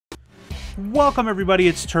Welcome everybody,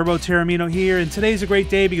 it's TurboTaormino here, and today's a great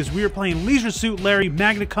day because we are playing Leisure Suit Larry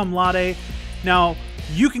Magna Cum Laude. Now,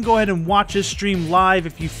 you can go ahead and watch this stream live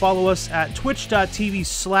if you follow us at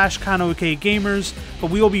twitch.tv/KanookGamers, but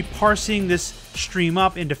we will be parsing this stream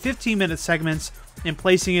up into 15-minute segments and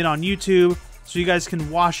placing it on YouTube so you guys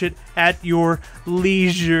can watch it at your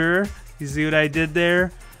leisure. You see what I did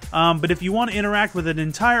there? But if you want to interact with an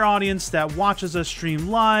entire audience that watches us stream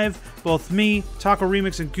live, both me, Taco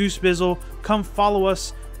Remix, and Goose Bizzle, come follow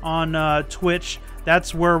us on Twitch.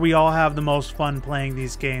 That's where we all have the most fun playing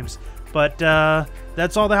these games. But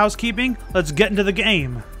that's all the housekeeping. Let's get into the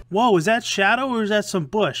game. Whoa, is that shadow or is that some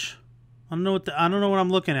bush? I don't know what I'm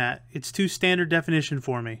looking at. It's too standard definition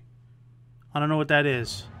for me. I don't know what that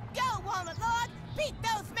is. Go, Walnut Lord! Beat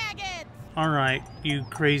those maggots! All right, you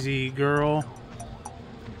crazy girl.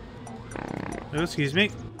 Oh, excuse me.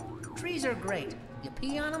 Trees are great. You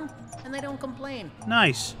pee on them, and they don't complain.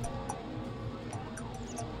 Nice.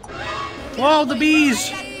 Whoa, the bees!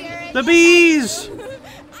 The bees!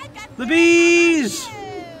 The bees!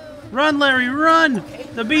 Run, Larry, run!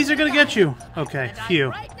 The bees are gonna get you. Okay,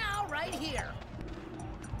 phew. Right now, right here.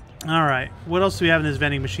 All right, what else do we have in this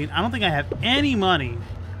vending machine? I don't think I have any money.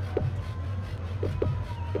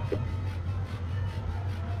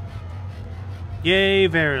 Yay,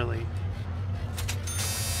 verily.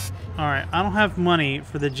 Alright, I don't have money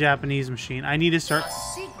for the Japanese machine. I need to start...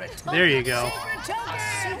 There you go.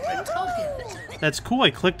 Secret token. That's cool. I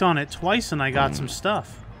clicked on it twice and I got some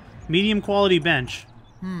stuff. Medium quality bench.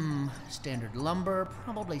 Standard lumber,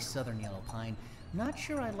 probably southern yellow pine. Not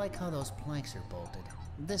sure I like how those planks are bolted.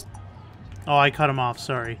 This... Oh, I cut them off.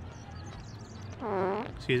 Sorry.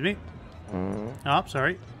 Excuse me. Oh,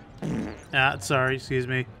 sorry. Ah, sorry. Excuse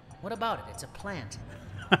me. What about it? It's a plant.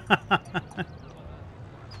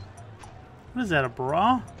 What is that, a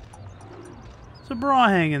bra? There's a bra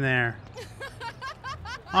hanging there.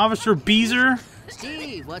 Officer Beezer?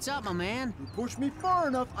 Steve, what's up, my man? You push me far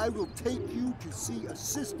enough, I will take you to see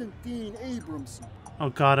Assistant Dean Abramson. Oh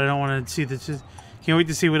god, I don't want to see this. Can't wait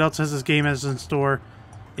to see what else this game has in store.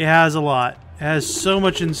 It has a lot. It has so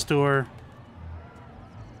much in store.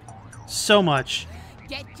 So much.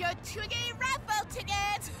 Get your Twiggy raffle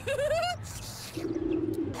ticket!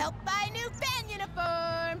 Help buy new band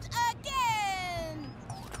uniforms again!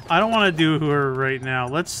 I don't want to do her right now.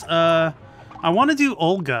 Let's, I want to do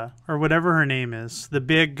Olga, or whatever her name is. The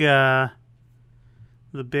big girl.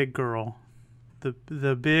 The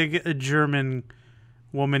big German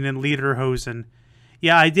woman in Lederhosen.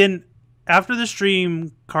 Yeah, I didn't... After the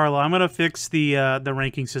stream, Carla, I'm going to fix the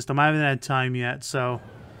ranking system. I haven't had time yet, so...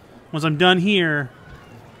 Once I'm done here,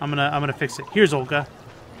 I'm gonna fix it. Here's Olga.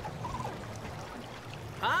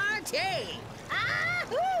 Party!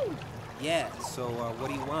 Ahoo! Yeah, so what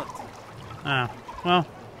do you want? Well,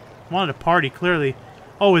 wanted a party, clearly.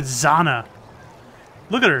 Oh, it's Zana.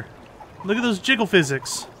 Look at her. Look at those jiggle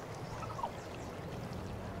physics.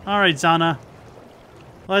 Alright, Zana.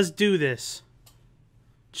 Let's do this.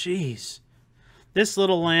 Jeez. This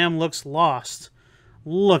little lamb looks lost.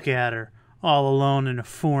 Look at her. All alone in a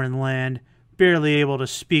foreign land. Barely able to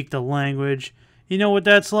speak the language. You know what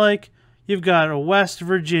that's like? You've got a West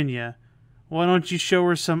Virginia. Why don't you show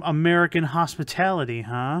her some American hospitality,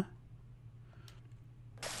 huh?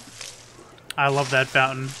 I love that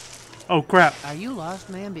fountain. Oh, crap. Are you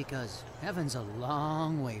lost, man? Because heaven's a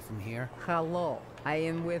long way from here. Hello. I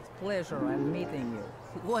am with pleasure. I'm meeting you.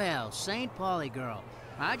 Well, St. Pauli girl,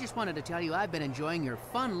 I just wanted to tell you I've been enjoying your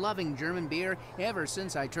fun-loving German beer ever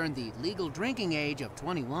since I turned the legal drinking age of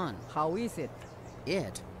 21. How is it?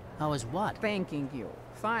 It? How is what? Thanking you.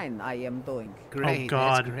 Fine, I am doing. Great, Oh,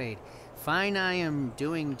 God. that's great. Fine I am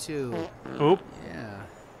doing too. Oh. Yeah,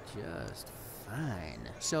 just fine.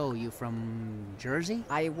 So, you from Jersey?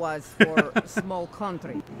 I was for small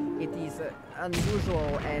country. It is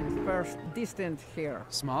unusual and first distant here.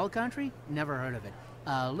 Small country? Never heard of it.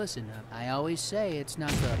 Listen, I always say it's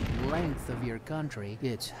not the length of your country,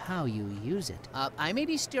 it's how you use it. I may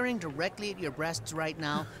be staring directly at your breasts right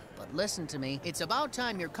now, but listen to me. It's about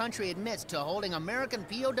time your country admits to holding American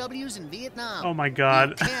POWs in Vietnam. Oh my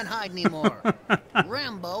god. You can't hide anymore.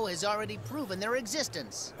 Rambo has already proven their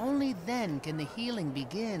existence. Only then can the healing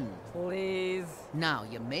begin. Please. Now,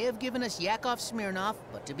 you may have given us Yakov Smirnoff,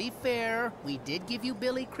 but to be fair, we did give you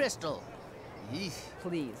Billy Crystal. Eesh.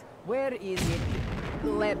 Please. Where is it?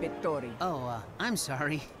 Laboratory. Oh, I'm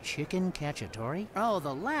sorry. Chicken cacciatore? Oh,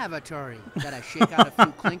 the lavatory. Gotta shake out a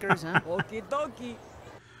few clinkers, huh? Okie dokie.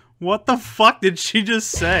 What the fuck did she just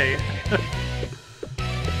say?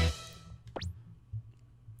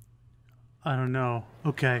 I don't know.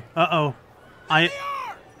 Okay. Uh-oh.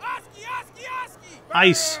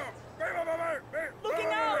 Ice.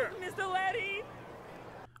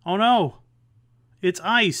 Oh no! It's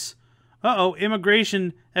ICE! Uh-oh,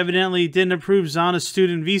 immigration evidently didn't approve Zana's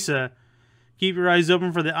student visa. Keep your eyes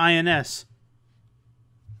open for the INS.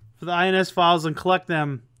 For the INS files and collect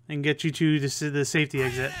them and get you to the safety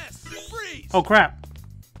exit. Oh crap!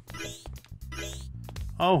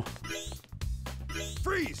 Oh.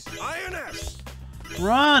 Freeze! INS!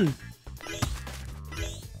 Run!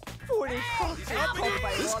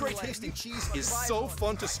 This great tasting cheese is so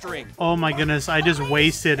fun to string. Oh my goodness, I just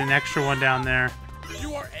wasted an extra one down there.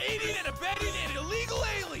 You are aiding and abetting an illegal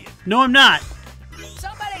alien! No, I'm not!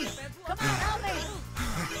 Somebody! Come on, help me!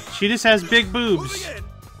 She just has big boobs. Moving in.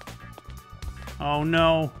 Oh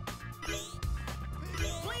no.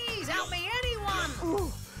 Please help me, anyone!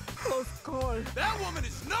 Close call. That woman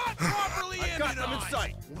is not properly I've got them in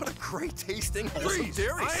sight. What a great tasting wholesome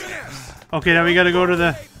dairy. INS! Okay, now we gotta go to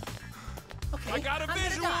the... Okay, I got a I'm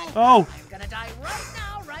visual. gonna die. Oh! I'm gonna die right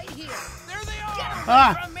now, right here. There they are! Get away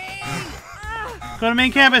Ah! from me! Go to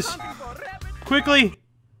main campus! Quickly!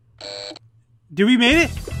 Did we made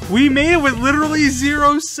it? We made it with literally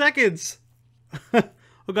 0 seconds!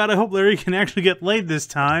 Oh god, I hope Larry can actually get laid this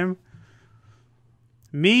time.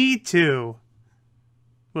 Me too.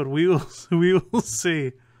 But we will see.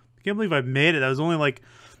 I can't believe I made it. That was only like...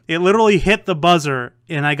 It literally hit the buzzer,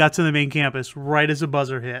 and I got to the main campus right as the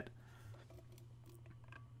buzzer hit.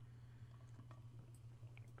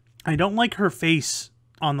 I don't like her face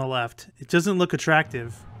on the left. It doesn't look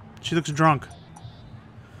attractive. She looks drunk.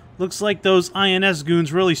 Looks like those INS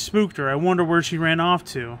goons really spooked her. I wonder where she ran off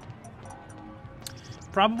to.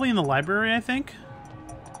 Probably in the library, I think.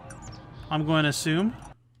 I'm going to assume.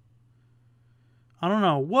 I don't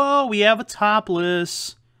know. Whoa, we have a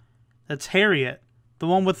topless. That's Harriet. The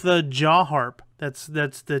one with the jaw harp. That's the...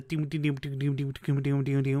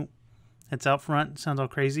 That's out front. Sounds all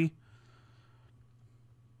crazy.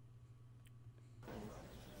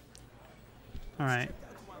 Alright.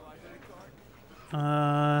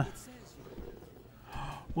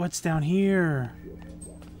 What's down here?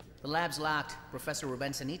 The lab's locked. Professor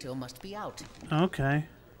Rubensanito must be out. Okay.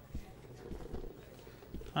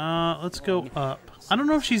 Let's go up. I don't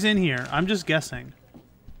know if she's in here. I'm just guessing.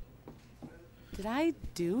 Did I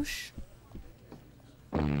douche?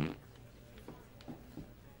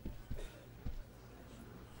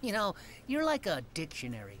 You know, you're like a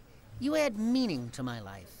dictionary. You add meaning to my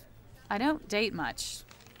life. I don't date much.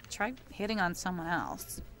 Try hitting on someone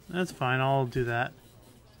else. That's fine. I'll do that.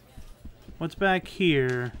 What's back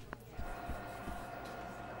here?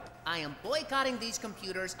 I am boycotting these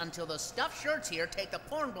computers until those stuffed shirts here take the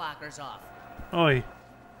porn blockers off. Oi.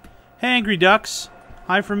 Hey, Angry Ducks.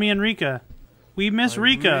 Hi from me and Rika. We miss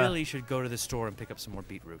Rika. I really should go to the store and pick up some more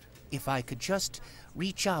beetroot. If I could just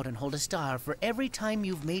reach out and hold a star for every time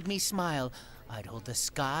you've made me smile, I'd hold the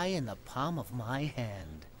sky in the palm of my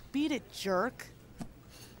hand. Beat it, jerk.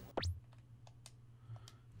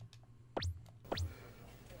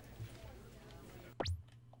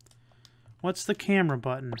 What's the camera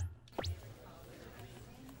button?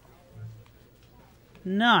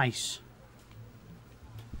 Nice.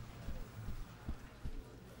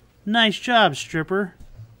 Nice job, stripper.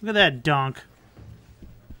 Look at that donk.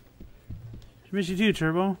 Miss you too,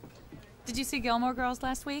 Turbo. Did you see Gilmore Girls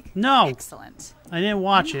last week? No. Excellent. I didn't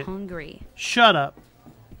watch it. Hungry. Shut up.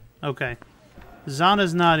 Okay.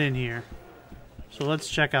 Zana's not in here. So let's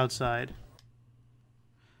check outside.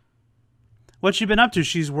 What's she been up to?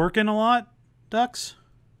 She's working a lot, Ducks?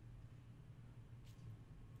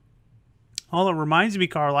 Oh, that reminds me,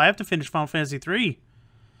 Carl. I have to finish Final Fantasy III.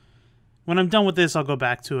 When I'm done with this, I'll go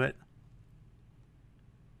back to it.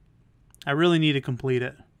 I really need to complete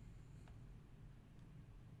it.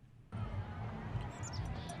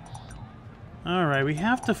 Alright, we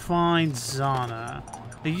have to find Zana.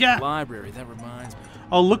 Yeah. Library, that reminds me.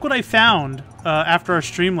 Oh, look what I found after our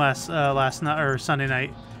stream last night or Sunday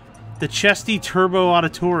night. The Chesty Turbo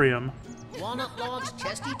Auditorium. Walnut Log's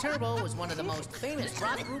Chesty Turbo was one of the most famous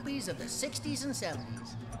rock groupies of the 60s and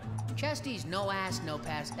 70s. Chesty's no-ass,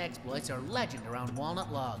 no-pass exploits are legend around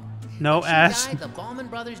Walnut Log. No When she ass. died, the Ballman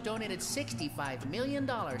brothers donated $65 million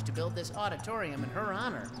to build this auditorium in her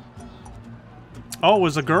honor. Oh, it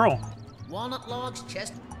was a girl. Walnut Log's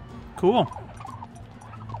Chesty... Cool.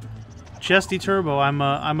 Chesty Turbo. I'm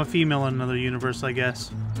a female in another universe, I guess.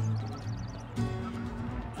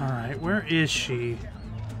 All right, where is she?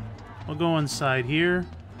 We'll go inside here.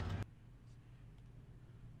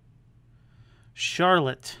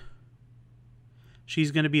 Charlotte.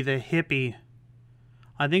 She's gonna be the hippie.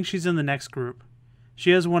 I think she's in the next group.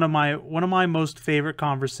 She has one of my most favorite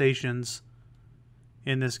conversations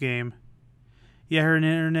in this game. Yeah, her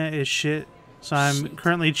internet is shit. So I'm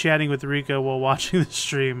currently chatting with Rico while watching the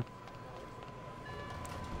stream.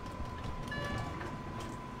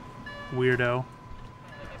 Weirdo.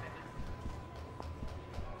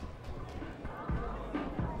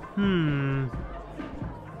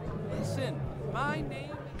 Listen, my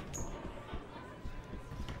name.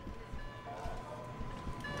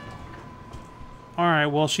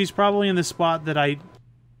 Alright, well, she's probably in the spot that I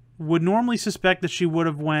would normally suspect that she would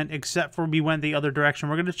have went, except for we went the other direction.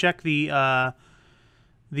 We're going to check the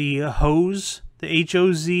hose, the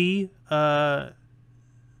H-O-Z,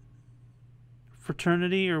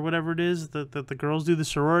 fraternity, or whatever it is, that the girls do, the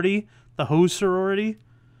sorority, the hose sorority.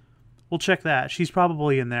 We'll check that. She's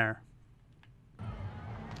probably in there.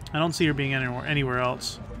 I don't see her being anywhere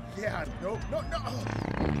else. Yeah, no.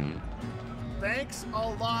 Thanks a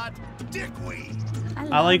lot, dickweed.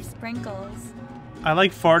 I like sprinkles. I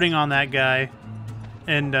like farting on that guy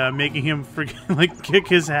and making him freaking like kick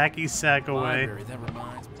his hacky sack away. Library, that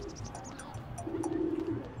reminds me.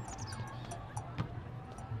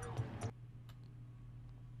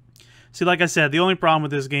 See, like I said, the only problem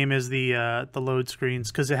with this game is the load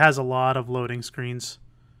screens, because it has a lot of loading screens.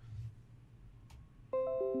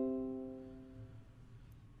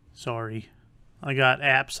 Sorry. I got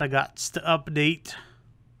apps I got to update.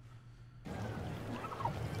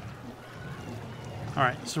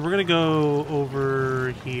 Alright, so we're gonna go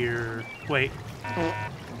over here. Wait.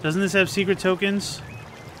 Doesn't this have secret tokens?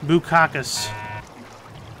 Bukakis.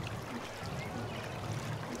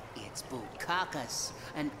 It's Bukakis,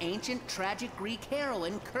 an ancient tragic Greek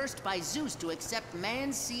heroine cursed by Zeus to accept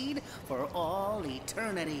man's seed for all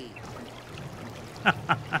eternity.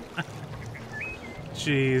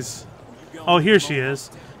 Jeez. Oh, here she is.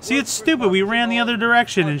 See, it's stupid. We ran the other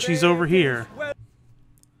direction and she's over here.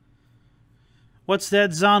 What's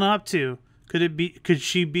that Zana up to? Could it be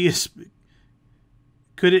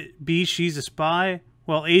she's a spy?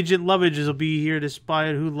 Well, Agent Lovage will be here to spy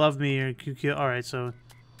out who loved me or QQ. Alright, so.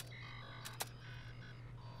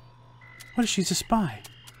 What if she's a spy?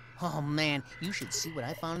 Oh man, you should see what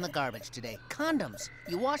I found in the garbage today. Condoms.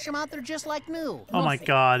 You wash them out, they're just like new. Oh my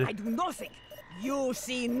god. I do nothing. You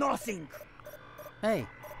see nothing. Hey,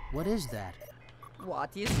 what is that? What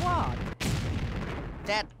is what?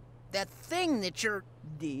 That thing that you're...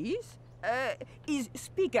 This? Is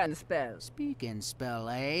speak and spell. Speak and spell,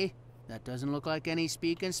 eh? That doesn't look like any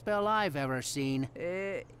speak and spell I've ever seen.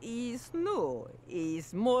 Is no.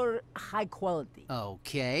 Is more high quality.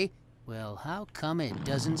 Okay. Well, how come it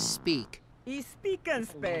doesn't speak? Is speak and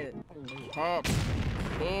spell. Cat.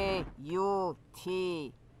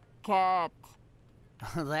 K-U-T. Cat.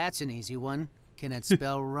 That's an easy one. Can it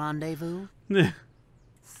spell rendezvous?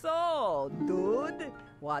 So, dude,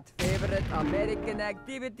 what favorite American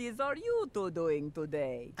activities are you two doing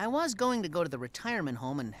today? I was going to go to the retirement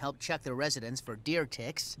home and help check the residents for deer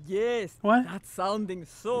ticks. Yes, What? that's sounding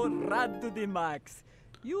so rad to the max.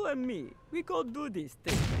 You and me, we go do this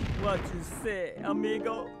thing. What you say,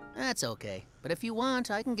 amigo? That's okay. But if you want,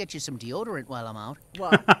 I can get you some deodorant while I'm out.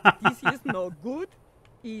 What? This is no good?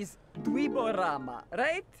 Is Dweeborama,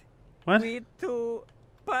 right? What? We two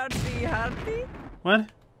party hardy? What?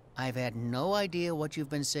 I've had no idea what you've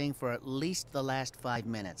been saying for at least the last 5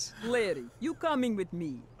 minutes. Larry, you coming with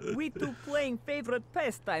me? We two playing favorite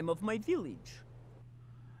pastime of my village.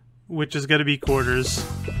 Which is gonna be quarters.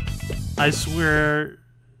 I swear,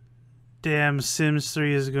 damn Sims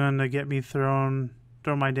 3 is gonna get me throw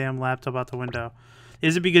my damn laptop out the window.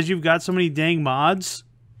 Is it because you've got so many dang mods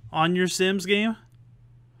on your Sims game?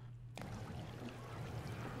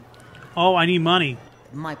 Oh, I need money.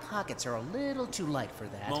 My pockets are a little too light for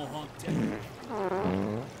that.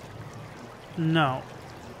 No.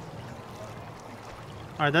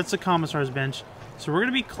 Alright, that's the commissar's bench. So we're going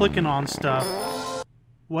to be clicking on stuff.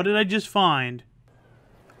 What did I just find?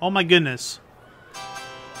 Oh my goodness.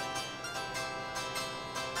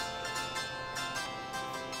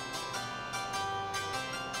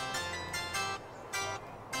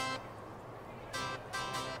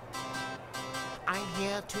 I'm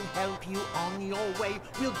here to help you on your way.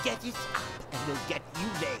 We'll get it up and we'll get you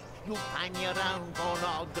laid. You'll find me around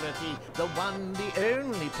pornography, the one, the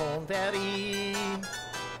only porn fairy.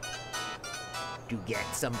 To get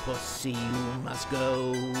some pussy, you must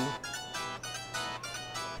go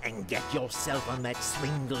and get yourself on that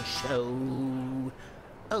swingle show.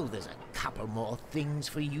 Oh, there's a couple more things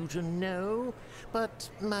for you to know, but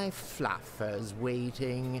my fluffer's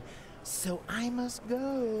waiting, so I must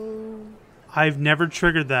go. I've never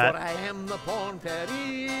triggered that. For I am the porn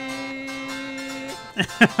fairy.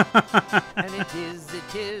 And it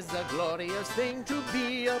is a glorious thing to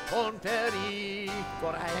be a porn fairy.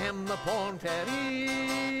 For I am the porn fairy.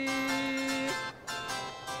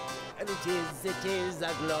 It is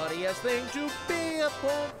a glorious thing to be a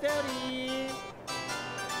Porteri.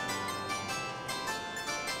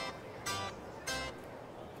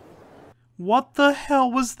 What the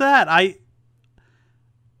hell was that?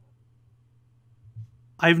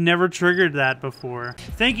 I've never triggered that before.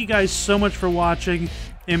 Thank you guys so much for watching,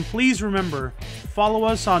 and please remember, follow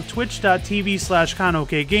us on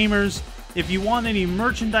twitch.tv/KanokeGamers. If you want any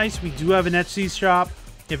merchandise, we do have an Etsy shop.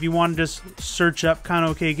 If you want to just search up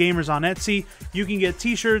Kanoke Gamers on Etsy, you can get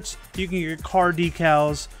t-shirts, you can get car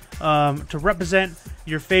decals to represent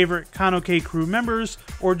your favorite Kanoke crew members,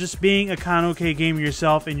 or just being a Kanoke gamer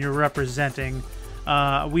yourself and you're representing.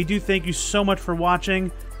 We do thank you so much for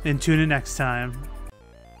watching, and tune in next time.